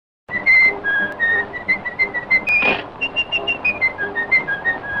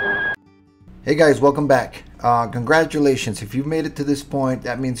Hey guys, welcome back. Congratulations. If you've made it to this point,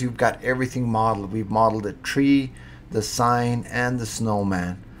 that means you've got everything modeled. We've modeled the tree, the sign, and the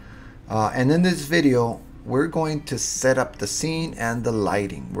snowman. And in this video, we're going to set up the scene and the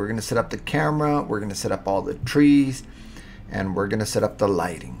lighting. We're going to set up the camera, we're going to set up all the trees, and we're going to set up the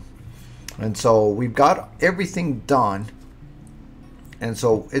lighting. And so we've got everything done. And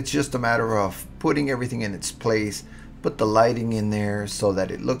so it's just a matter of putting everything in its place, put the lighting in there so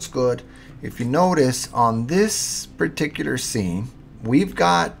that it looks good. If you notice on this particular scene, we've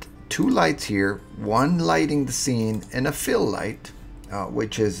got two lights here, one lighting the scene and a fill light,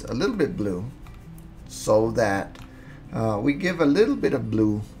 which is a little bit blue, so that we give a little bit of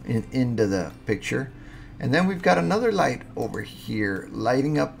blue into the picture. And then we've got another light over here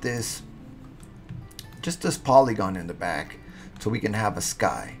lighting up this polygon in the back so we can have a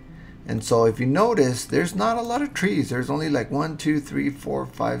sky. And so if you notice, there's not a lot of trees. There's only like 1, 2, 3, 4,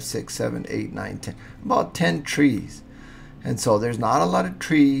 5, 6, 7, 8, 9, 10, about 10 trees. And so there's not a lot of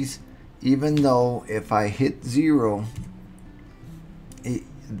trees, even though if I hit 0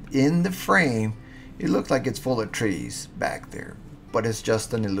 in the frame, it looks like it's full of trees back there, but it's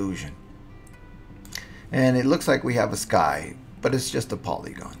just an illusion. And it looks like we have a sky, but it's just a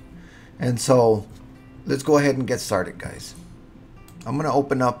polygon. And so let's go ahead and get started, guys. I'm going to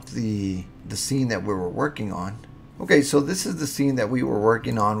open up the scene that we were working on. Okay, so this is the scene that we were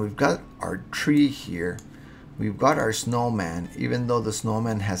working on. We've got our tree here. We've got our snowman, even though the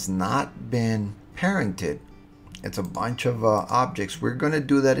snowman has not been parented. It's a bunch of objects. We're going to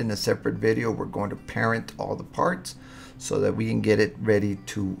do that in a separate video. We're going to parent all the parts so that we can get it ready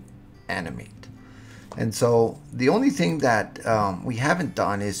to animate. And so the only thing that we haven't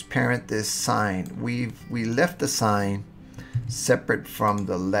done is parent this sign. We left the sign separate from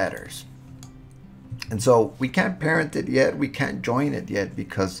the letters, and so we can't parent it yet, we can't join it yet,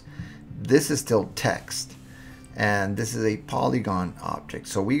 because this is still text and this is a polygon object.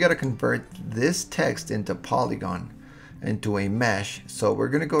 So we got to convert this text into polygon, into a mesh. So we're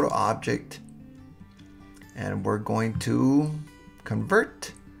going to go to object and we're going to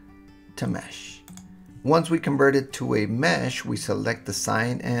convert to mesh. Once we convert it to a mesh, we select the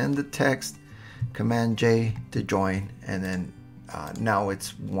sign and the text, Command J to join, and then now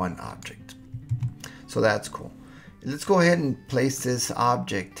it's one object. So that's cool. Let's go ahead and place this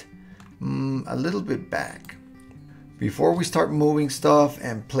object a little bit back. Before we start moving stuff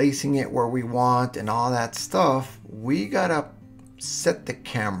and placing it where we want and all that stuff, we gotta set the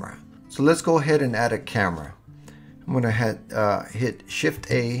camera. So let's go ahead and add a camera. I'm gonna hit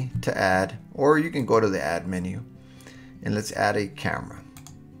Shift A to add, or you can go to the add menu and let's add a camera.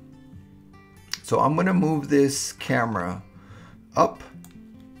 So I'm gonna move this camera up,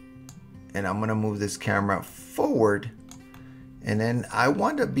 and I'm gonna move this camera forward, and then I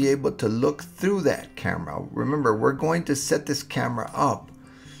want to be able to look through that camera. Remember, we're going to set this camera up,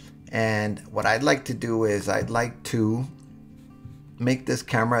 and what I'd like to do is I'd like to make this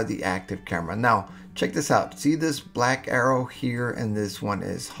camera the active camera. Now check this out. See this black arrow here, and this one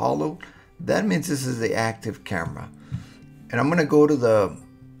is hollow. That means this is the active camera. And I'm gonna go to the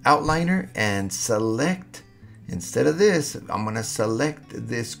outliner and select, instead of this, I'm going to select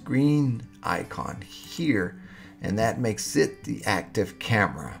this green icon here, and that makes it the active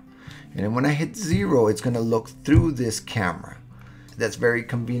camera. And then when I hit 0, it's going to look through this camera. That's very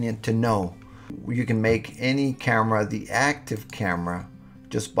convenient to know. You can make any camera the active camera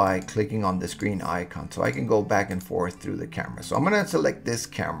just by clicking on this green icon. So I can go back and forth through the camera. So I'm going to select this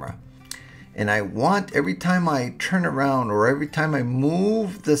camera, and I want, every time I turn around or every time I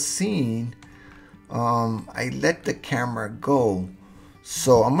move the scene, I let the camera go.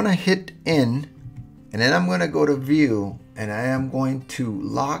 So I'm gonna hit in, and then I'm gonna go to view, and I am going to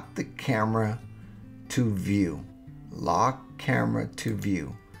lock the camera to view. Lock camera to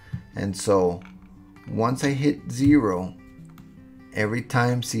view. And so once I hit 0, every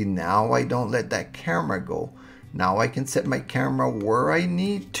time, see, now I don't let that camera go. Now I can set my camera where I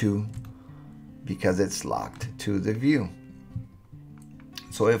need to, because it's locked to the view.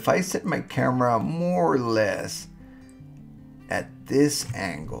 So if I set my camera more or less at this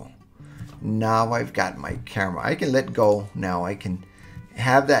angle, now I've got my camera. I can let go. Now I can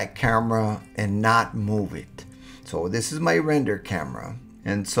have that camera and not move it. So this is my render camera.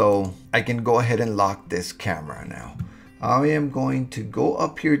 And so I can go ahead and lock this camera now. I am going to go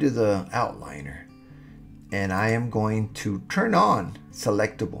up here to the outliner, and I am going to turn on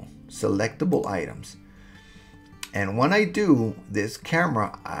selectable items. And when I do this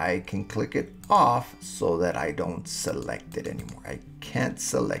camera, I can click it off so that I don't select it anymore. I can't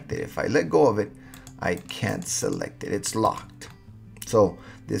select it. If I let go of it, I can't select it. It's locked. So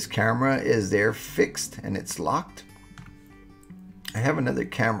This camera is there fixed and it's locked. I have another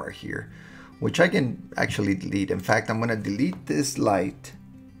camera here, which I can actually delete. In fact, I'm going to delete this light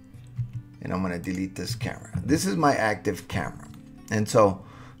and I'm going to delete this camera. This is my active camera. And so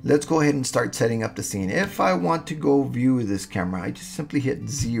let's go ahead and start setting up the scene. If I want to go view this camera, I just simply hit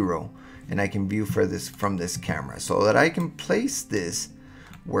 0 and I can view from this camera, so that I can place this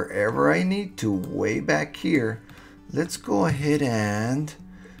wherever I need to, way back here. Let's go ahead and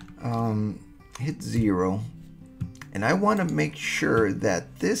hit 0. And I want to make sure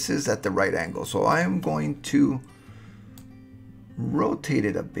that this is at the right angle. So I am going to rotate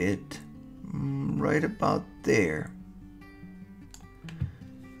it a bit, right about there.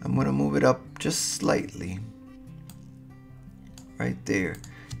 I'm going to move it up just slightly, right there.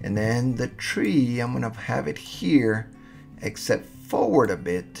 And then the tree, I'm going to have it here, except forward a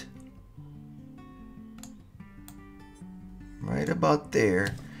bit, right about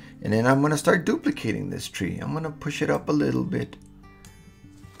there. And then I'm going to start duplicating this tree. I'm going to push it up a little bit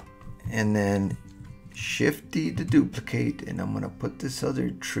and then Shift D to duplicate, and I'm going to put this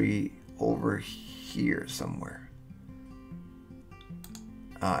other tree over here somewhere.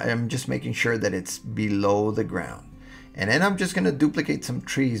 I'm just making sure that it's below the ground. And then I'm just going to duplicate some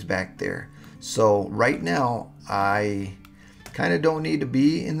trees back there. So right now I kind of don't need to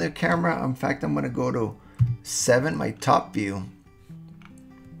be in the camera. In fact, I'm going to go to 7, my top view,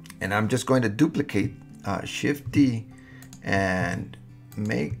 and I'm just going to duplicate, Shift D, and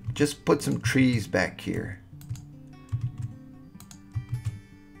just put some trees back here.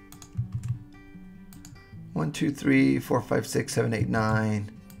 One, two, three, 4, 5, 6, 7, 8,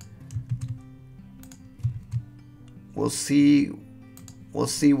 9. We'll see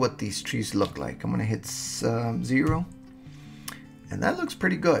what these trees look like. I'm gonna hit 0, and that looks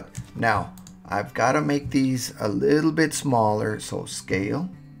pretty good. Now I've got to make these a little bit smaller, so scale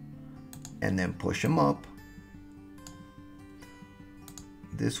and then push them up.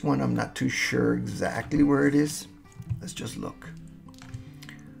 This one I'm not too sure exactly where it is. Let's just look.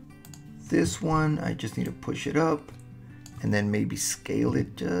 This one I just need to push it up and then maybe scale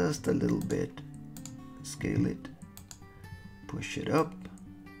it just a little bit. Scale it, push it up,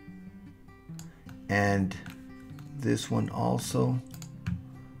 and this one also,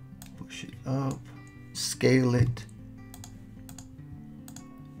 push it up, scale it,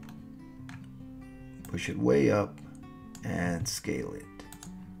 push it way up, and scale it.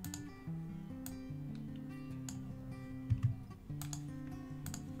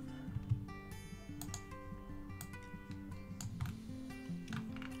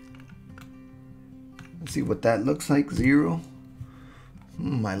 Let's see what that looks like. 0.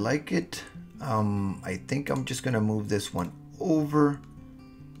 I like it. I think I'm just gonna move this one over.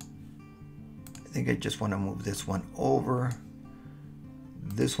 I think I just want to move this one over.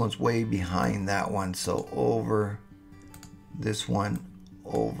 This one's way behind that one, so over. This one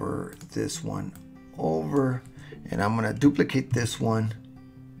over, this one over, and I'm gonna duplicate this one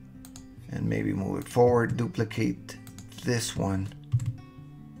and maybe move it forward. Duplicate this one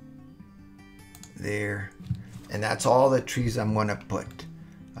there, and that's all the trees I'm going to put.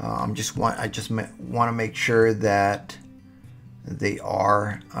 I just want to make sure that they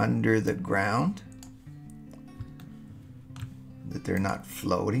are under the ground, that they're not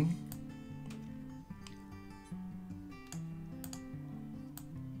floating.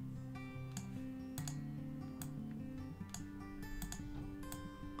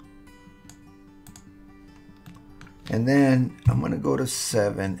 And then I'm going to go to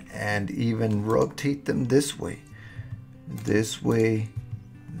 7 and even rotate them this way, this way,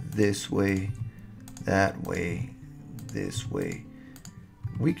 this way, that way, this way.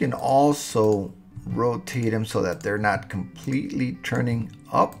 We can also rotate them so that they're not completely turning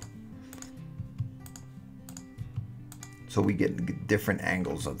up, so we get different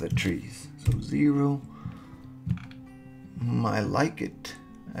angles of the trees. So 0. I like it.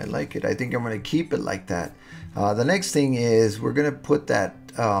 I like it. I think I'm going to keep it like that. The next thing is we're going to put that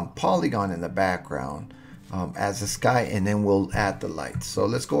polygon in the background as a sky, and then we'll add the lights. So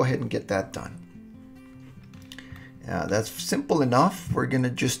let's go ahead and get that done. That's simple enough. We're going to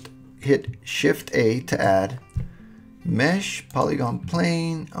just hit Shift A to add mesh, polygon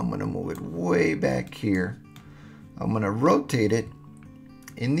plane. I'm going to move it way back here. I'm going to rotate it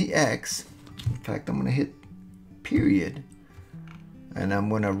in the X. In fact, I'm going to hit period, and I'm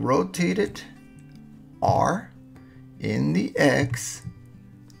going to rotate it R in the X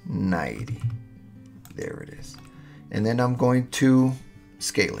 90. There it is. And then I'm going to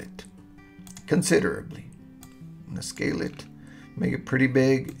scale it considerably. I'm going to scale it, make it pretty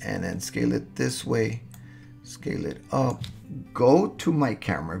big, and then scale it this way, scale it up go to my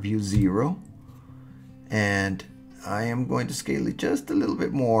camera view 0, and I am going to scale it just a little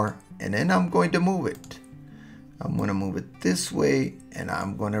bit more, and then I'm going to move it. I'm going to move it this way, and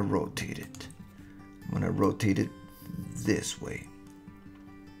I'm going to rotate it. I'm going to rotate it this way.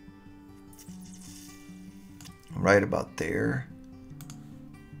 Right about there.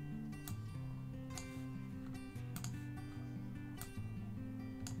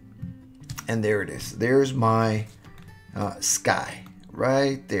 And there it is. There's my sky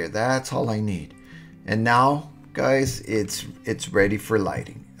right there. That's all I need. And now, guys, it's ready for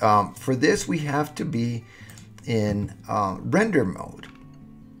lighting. For this, we have to be in render mode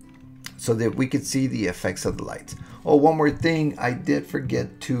so that we could see the effects of the lights. Oh, one more thing. I did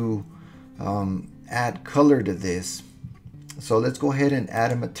forget to add color to this. So let's go ahead and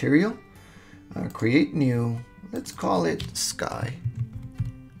add a material. Create new. Let's call it sky.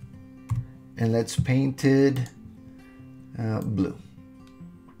 And let's paint it blue.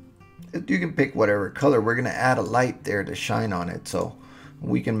 You can pick whatever color. We're going to add a light there to shine on it, so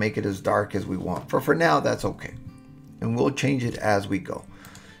we can make it as dark as we want. For now, that's okay. And we'll change it as we go.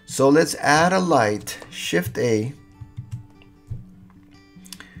 So let's add a light. Shift A.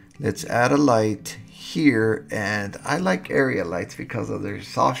 Let's add a light here. And I like area lights because of their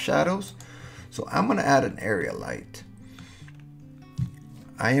soft shadows. So I'm going to add an area light.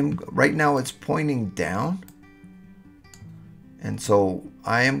 Right now it's pointing down, and so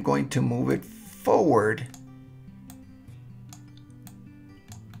I am going to move it forward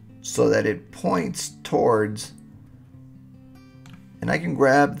so that it points towards, and I can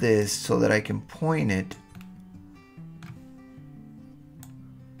grab this so that I can point it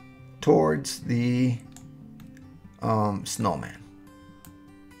towards the snowman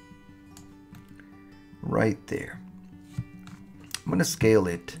right there. I'm going to scale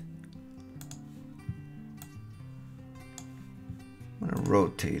it. I'm going to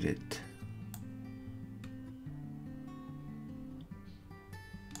rotate it.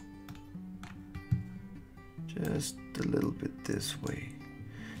 Just a little bit this way.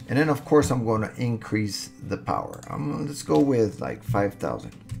 And then of course I'm going to increase the power. Let's go with like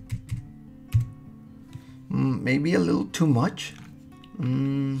 5,000. Maybe a little too much.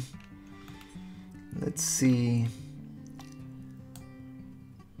 Let's see.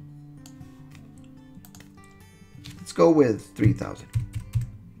 Let's go with 3,000.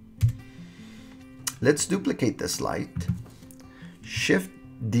 Let's duplicate this light. Shift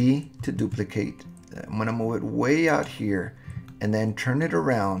D to duplicate. I'm going to move it way out here and then turn it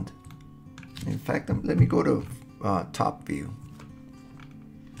around. In fact, let me go to top view.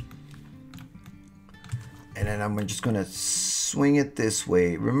 And then I'm just going to swing it this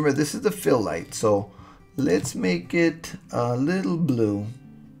way. Remember, this is the fill light, so let's make it a little blue.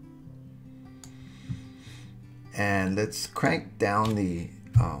 And let's crank down the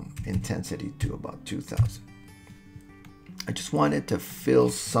intensity to about 2,000. I just want it to fill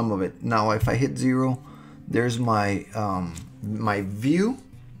some of it. Now, if I hit 0, there's my my view.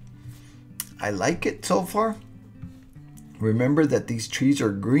 I like it so far. Remember that these trees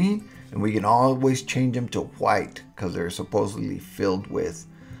are green, and we can always change them to white because they're supposedly filled with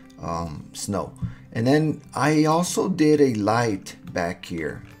snow. And then I also did a light back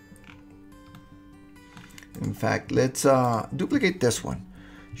here. In fact, let's duplicate this one.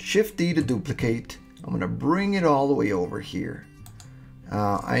 Shift D to duplicate. I'm going to bring it all the way over here.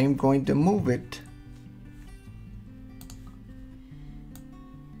 I am going to move it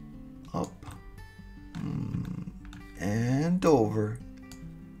up and over.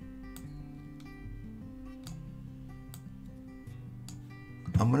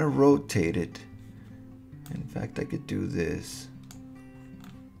 I'm going to rotate it. In fact, I could do this.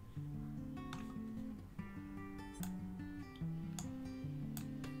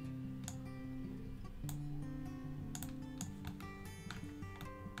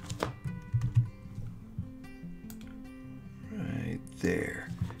 There,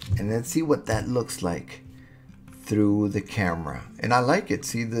 and let's see what that looks like through the camera. And I like it.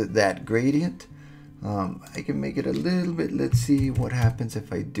 See that gradient? I can make it a little bit. Let's see what happens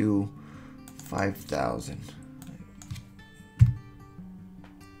if I do 5,000.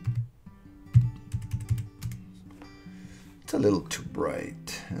 It's a little too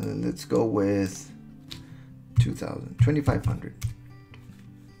bright. Let's go with 2,000, 2,500.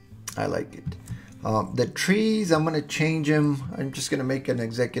 I like it. The trees, I'm going to change them. I'm just going to make an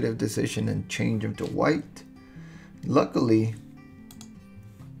executive decision and change them to white. Luckily,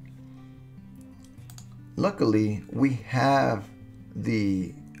 we have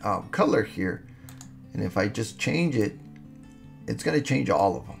the color here. And if I just change it, it's going to change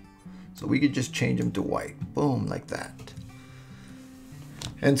all of them. So we could just change them to white. Boom, like that.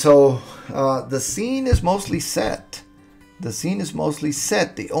 And so the scene is mostly set. The scene is mostly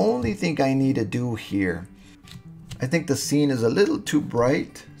set. The only thing I need to do here, I think the scene is a little too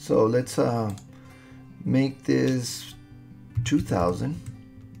bright. So let's make this 2000.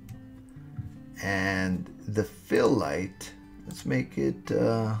 And the fill light, let's make it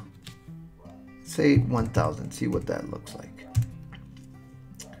say 1000. See what that looks like.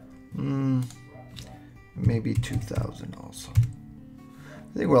 Maybe 2000 also.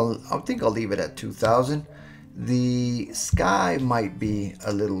 I think I'll leave it at 2000. The sky might be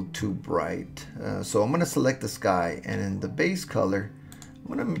a little too bright, so I'm going to select the sky, and in the base color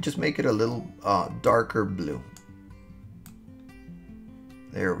I'm going to just make it a little darker blue.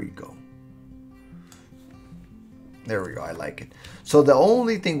 There we go. There we go. I like it. So the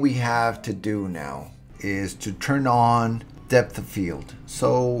only thing we have to do now is to turn on depth of field.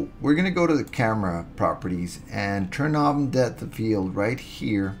 So we're going to go to the camera properties and turn on depth of field right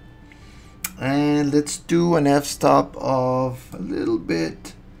here. And let's do an f-stop of a little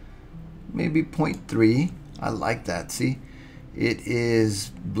bit, maybe 0.3. I like that. See, it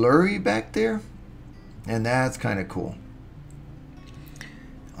is blurry back there, and that's kind of cool.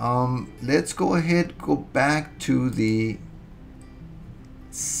 Let's go ahead, go back to the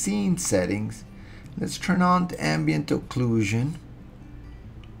scene settings. Let's turn on the ambient occlusion,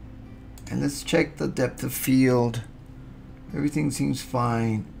 and let's check the depth of field. Everything seems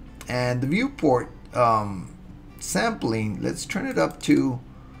fine. And the viewport sampling, let's turn it up to,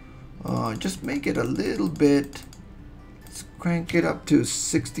 just make it a little bit, let's crank it up to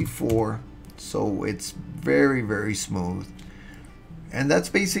 64, so it's very, very smooth. And that's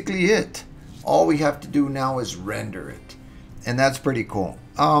basically it. All we have to do now is render it. And that's pretty cool.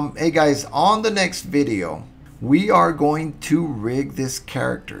 Hey guys, on the next video, we are going to rig this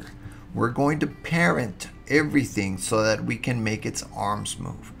character. We're going to parent everything so that we can make its arms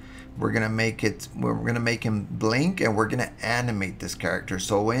move. We're gonna make him blink, and we're gonna animate this character.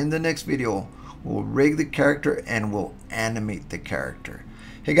 So in the next video, we'll rig the character and we'll animate the character.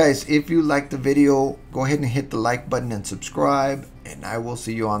 Hey guys, if you liked the video, go ahead and hit the like button and subscribe, and I will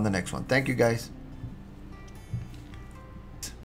see you on the next one. Thank you guys.